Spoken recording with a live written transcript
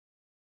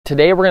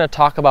Today we're going to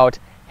talk about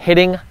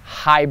hitting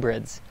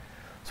hybrids.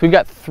 So we've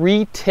got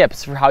 3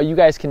 tips for how you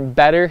guys can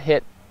better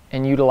hit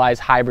and utilize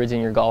hybrids in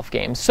your golf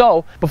game.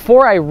 So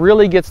before I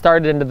really get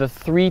started into the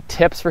 3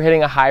 tips for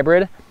hitting a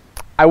hybrid,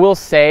 I will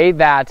say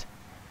that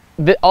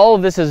all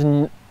of this is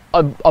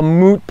a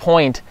moot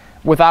point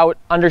without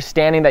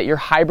understanding that your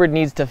hybrid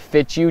needs to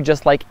fit you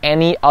just like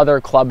any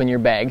other club in your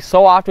bag.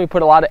 So often we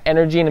put a lot of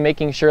energy into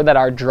making sure that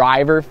our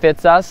driver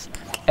fits us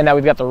and that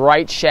we've got the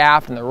right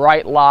shaft and the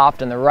right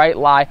loft and the right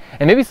lie.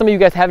 And maybe some of you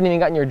guys haven't even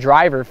gotten your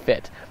driver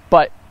fit,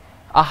 but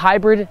a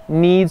hybrid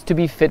needs to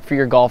be fit for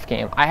your golf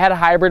game. I had a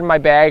hybrid in my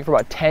bag for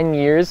about 10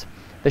 years.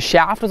 The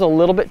shaft was a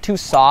little bit too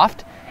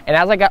soft, and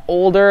as I got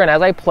older and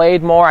as I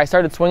played more, I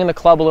started swinging the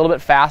club a little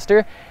bit faster,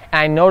 and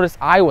I noticed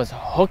I was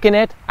hooking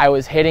it, I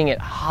was hitting it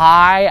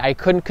high, I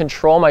couldn't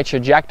control my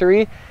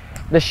trajectory.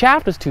 The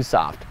shaft was too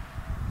soft.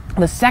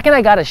 The second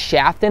I got a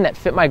shaft in that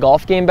fit my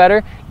golf game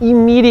better,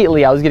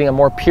 immediately I was getting a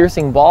more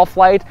piercing ball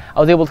flight. I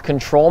was able to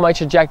control my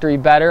trajectory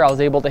better. I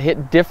was able to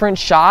hit different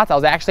shots. I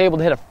was actually able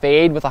to hit a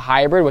fade with a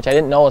hybrid, which I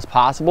didn't know was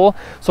possible.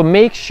 So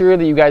make sure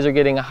that you guys are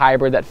getting a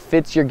hybrid that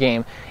fits your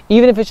game,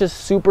 even if it's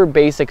just super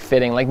basic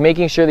fitting, like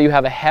making sure that you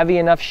have a heavy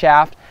enough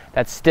shaft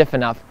that's stiff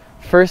enough.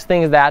 First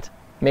thing is that,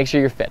 make sure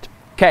you're fit.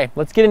 Okay,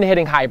 let's get into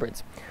hitting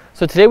hybrids.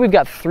 So today we've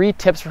got 3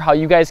 tips for how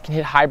you guys can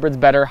hit hybrids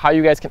better, how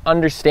you guys can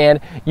understand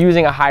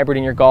using a hybrid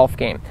in your golf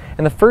game.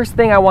 And the first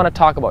thing I want to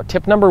talk about,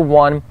 tip number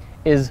 1,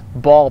 is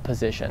ball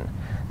position.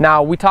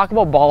 Now, we talk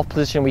about ball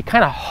position, we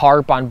kind of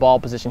harp on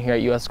ball position here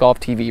at US Golf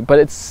TV, but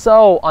it's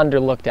so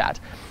underlooked at.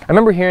 I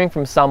remember hearing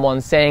from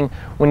someone saying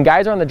when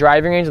guys are on the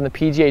driving range on the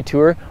PGA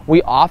Tour,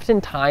 we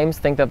oftentimes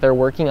think that they're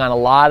working on a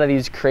lot of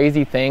these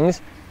crazy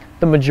things.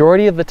 The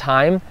majority of the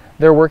time,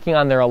 they're working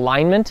on their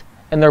alignment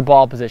and their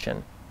ball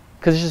position,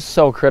 because it's just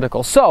so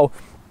critical. So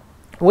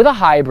with a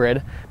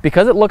hybrid,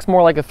 because it looks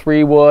more like a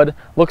 3-wood,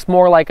 looks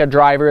more like a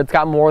driver, it's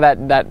got more of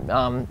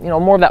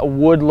more of that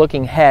wood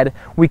looking head,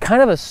 we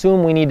kind of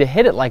assume we need to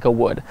hit it like a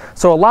wood.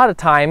 So a lot of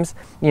times,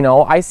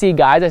 I see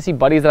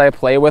buddies that I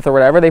play with or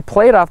whatever, they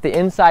play it off the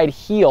inside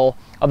heel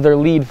of their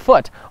lead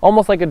foot,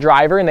 almost like a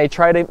driver, and they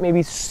try to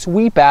maybe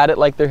sweep at it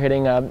like they're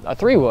hitting a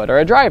 3-wood or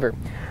a driver.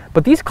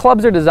 But these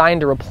clubs are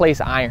designed to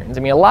replace irons.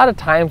 I mean, a lot of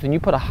times when you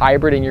put a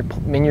hybrid in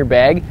your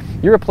bag,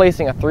 you're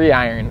replacing a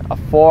 3-iron, a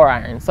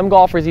 4-iron, some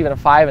golfers even a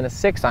 5 and a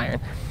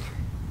 6-iron.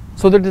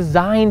 So they're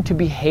designed to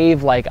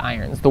behave like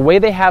irons. The way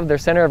they have their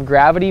center of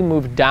gravity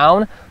moved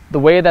down, the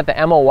way that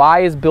the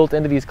MOI is built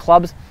into these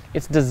clubs,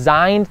 it's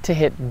designed to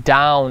hit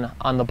down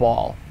on the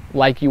ball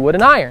like you would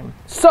an iron.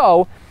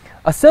 So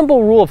a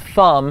simple rule of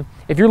thumb,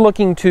 if you're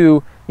looking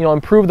to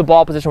improve the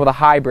ball position with a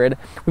hybrid,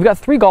 we've got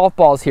 3 golf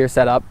balls here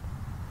set up.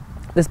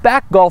 This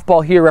back golf ball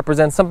here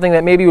represents something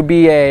that maybe would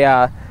be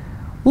a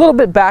little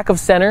bit back of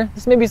center.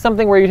 This may be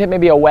something where you'd hit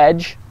maybe a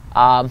wedge,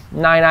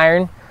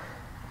 9-iron.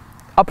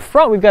 Up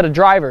front, we've got a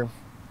driver,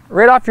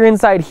 right off your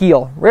inside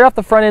heel, right off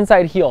the front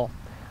inside heel.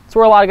 That's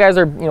where a lot of guys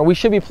are, we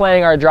should be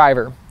playing our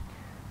driver.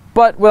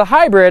 But with a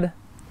hybrid,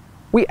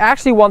 we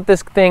actually want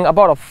this thing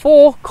about a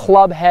full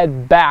club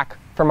head back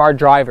from our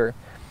driver.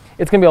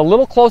 It's going to be a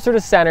little closer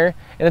to center,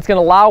 and it's going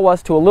to allow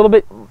us to a little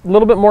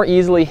bit more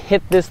easily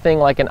hit this thing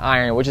like an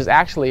iron, which is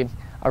actually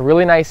a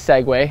really nice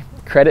segue,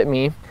 credit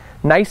me.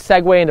 Nice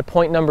segue into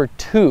point number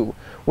 2,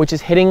 which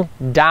is hitting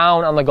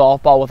down on the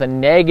golf ball with a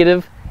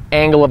negative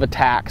angle of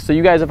attack. So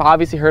you guys have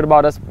obviously heard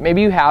about us,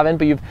 maybe you haven't,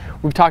 but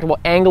we've talked about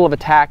angle of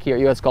attack here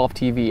at US Golf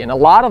TV. And a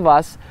lot of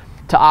us,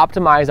 to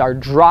optimize our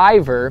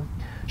driver,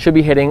 should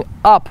be hitting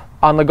up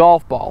on the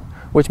golf ball,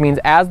 which means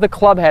as the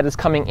club head is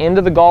coming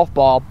into the golf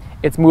ball,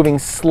 it's moving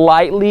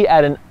slightly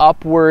at an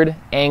upward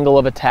angle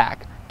of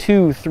attack,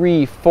 2,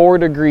 3, 4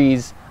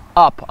 degrees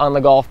up on the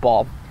golf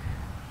ball.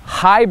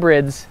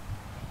 Hybrids,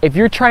 if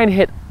you're trying to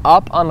hit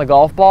up on the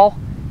golf ball,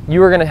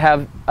 you are going to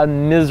have a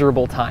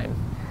miserable time.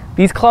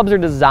 These clubs are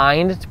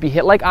designed to be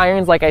hit like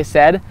irons, like I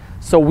said,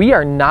 so we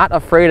are not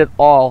afraid at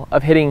all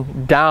of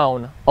hitting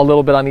down a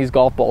little bit on these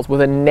golf balls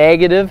with a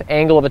negative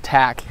angle of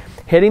attack,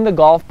 hitting the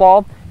golf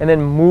ball and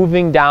then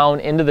moving down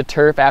into the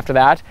turf after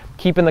that,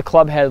 keeping the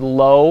club head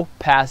low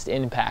past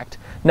impact.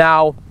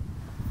 Now,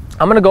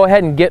 I'm going to go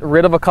ahead and get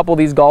rid of a couple of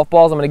these golf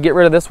balls. I'm going to get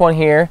rid of this one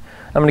here.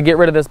 I'm going to get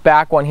rid of this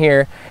back one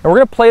here. And we're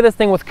going to play this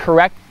thing with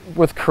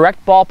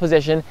correct ball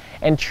position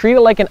and treat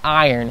it like an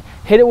iron.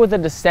 Hit it with a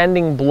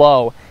descending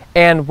blow.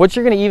 And what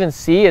you're going to even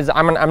see is,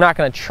 I'm not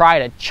going to try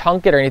to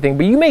chunk it or anything,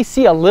 but you may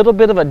see a little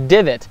bit of a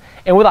divot.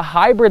 And with a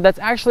hybrid, that's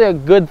actually a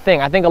good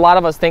thing. I think a lot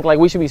of us think like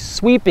we should be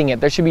sweeping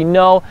it. There should be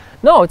no,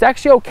 it's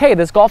actually okay.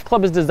 This golf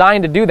club is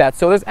designed to do that.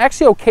 So it's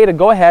actually okay to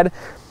go ahead,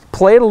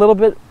 play it a little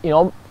bit,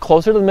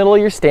 closer to the middle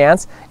of your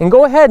stance, and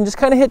go ahead and just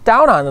kind of hit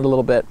down on it a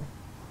little bit.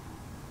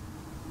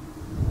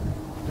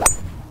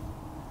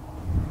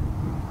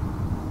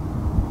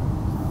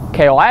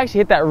 Okay, well, I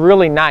actually hit that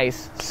really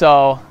nice,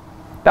 so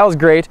that was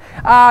great.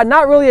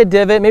 Not really a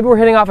divot. Maybe we're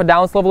hitting off a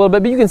downslope a little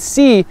bit, but you can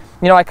see,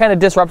 I kind of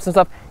disrupt some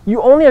stuff.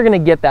 You only are going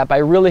to get that by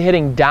really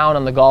hitting down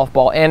on the golf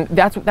ball, and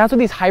that's what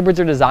these hybrids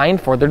are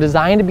designed for. They're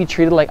designed to be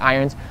treated like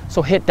irons,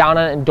 so hit down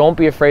on it and don't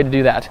be afraid to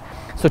do that.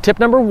 So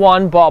tip number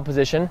 1, ball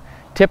position.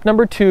 Tip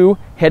number 2,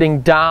 hitting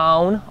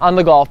down on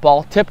the golf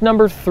ball. Tip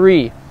number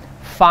 3,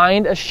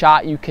 find a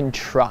shot you can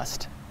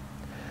trust.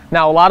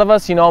 Now, a lot of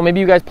us,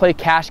 maybe you guys play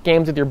cash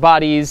games with your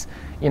buddies,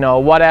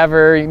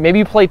 whatever. Maybe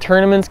you play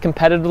tournaments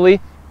competitively.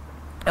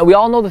 And we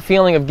all know the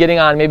feeling of getting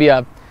on maybe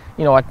a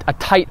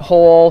tight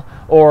hole,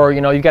 or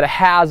you've got a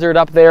hazard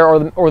up there,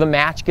 or the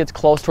match gets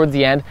close towards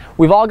the end.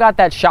 We've all got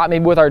that shot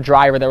maybe with our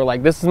driver that we're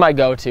like, this is my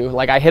go-to.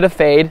 Like, I hit a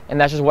fade and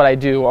that's just what I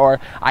do, or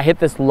I hit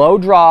this low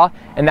draw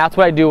and that's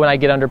what I do when I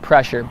get under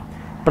pressure.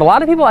 But a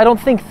lot of people, I don't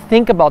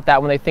think about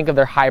that when they think of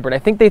their hybrid. I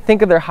think they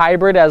think of their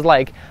hybrid as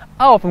like,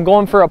 oh, if I'm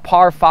going for a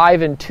par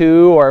 5 and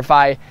 2, or if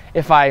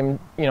I'm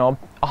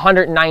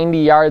 190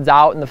 yards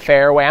out in the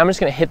fairway, I'm just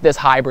going to hit this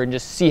hybrid and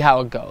just see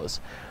how it goes.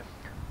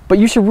 But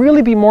you should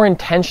really be more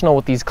intentional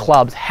with these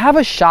clubs. Have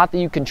a shot that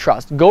you can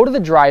trust. Go to the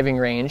driving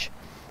range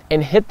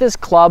and hit this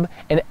club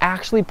and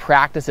actually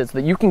practice it so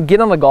that you can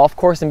get on the golf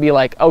course and be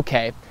like,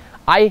 okay,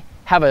 I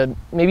have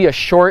maybe a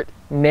short,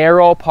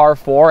 narrow par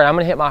 4, and I'm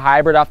going to hit my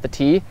hybrid off the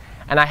tee,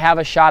 and I have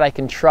a shot I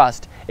can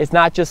trust. It's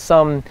not just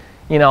some,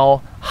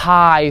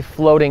 high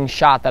floating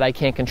shot that I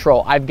can't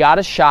control. I've got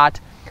a shot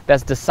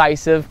that's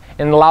decisive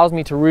and it allows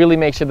me to really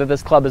make sure that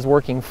this club is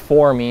working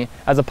for me,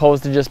 as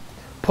opposed to just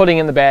putting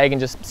in the bag and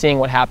just seeing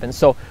what happens.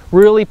 So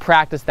really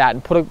practice that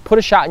and put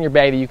a shot in your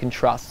bag that you can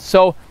trust.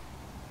 So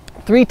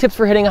 3 tips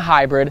for hitting a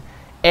hybrid: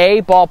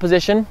 A, ball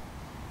position;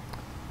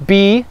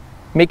 B,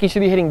 making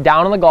sure you're hitting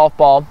down on the golf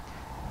ball;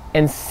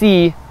 and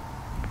C,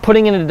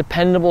 putting in a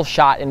dependable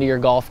shot into your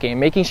golf game,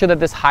 making sure that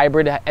this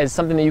hybrid is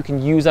something that you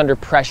can use under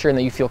pressure and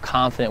that you feel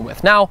confident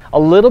with. Now, a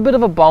little bit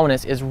of a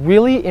bonus is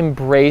really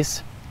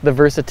embrace the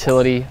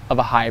versatility of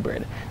a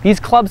hybrid. These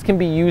clubs can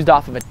be used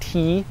off of a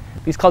tee.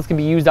 These clubs can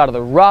be used out of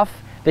the rough.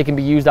 They can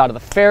be used out of the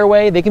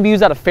fairway. They can be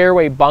used out of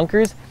fairway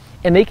bunkers,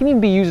 and they can even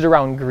be used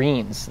around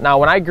greens. Now,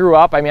 when I grew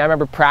up, I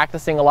remember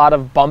practicing a lot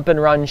of bump and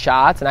run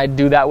shots, and I'd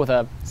do that with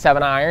a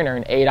 7-iron or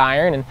an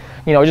 8-iron, and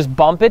just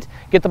bump it,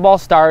 get the ball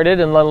started,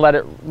 and then let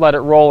it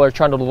roll or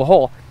trundle to the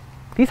hole.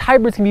 These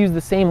hybrids can be used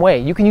the same way.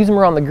 You can use them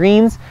around the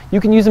greens.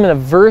 You can use them in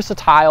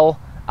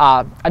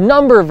a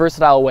number of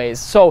versatile ways.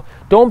 So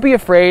don't be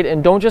afraid,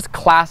 and don't just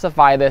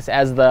classify this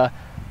as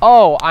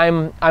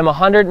I'm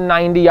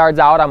 190 yards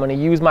out, I'm going to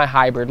use my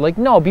hybrid. Like,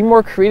 no, be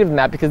more creative than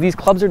that, because these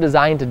clubs are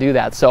designed to do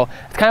that. So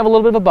it's kind of a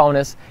little bit of a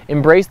bonus.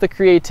 Embrace the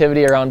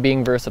creativity around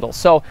being versatile.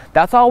 So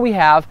that's all we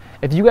have.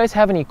 If you guys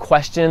have any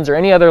questions or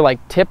any other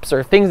tips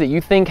or things that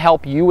you think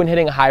help you when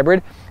hitting a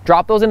hybrid,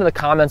 drop those into the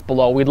comments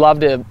below. We'd love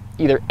to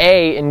either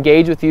A,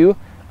 engage with you,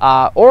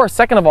 or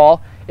second of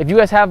all, if you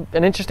guys have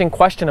an interesting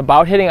question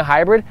about hitting a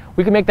hybrid,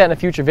 we can make that in a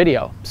future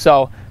video.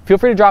 So feel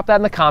free to drop that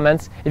in the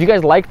comments. If you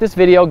guys like this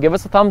video, give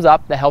us a thumbs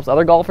up. That helps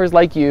other golfers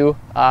like you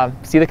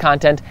see the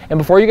content. And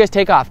before you guys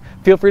take off,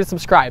 feel free to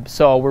subscribe.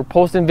 So we're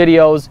posting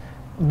videos,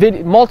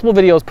 multiple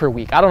videos per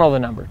week. I don't know the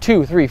number,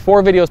 2, 3,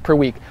 4 videos per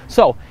week.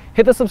 So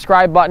hit the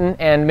subscribe button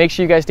and make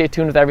sure you guys stay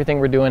tuned with everything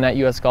we're doing at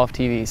US Golf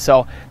TV.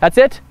 So that's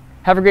it.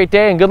 Have a great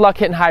day and good luck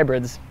hitting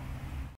hybrids.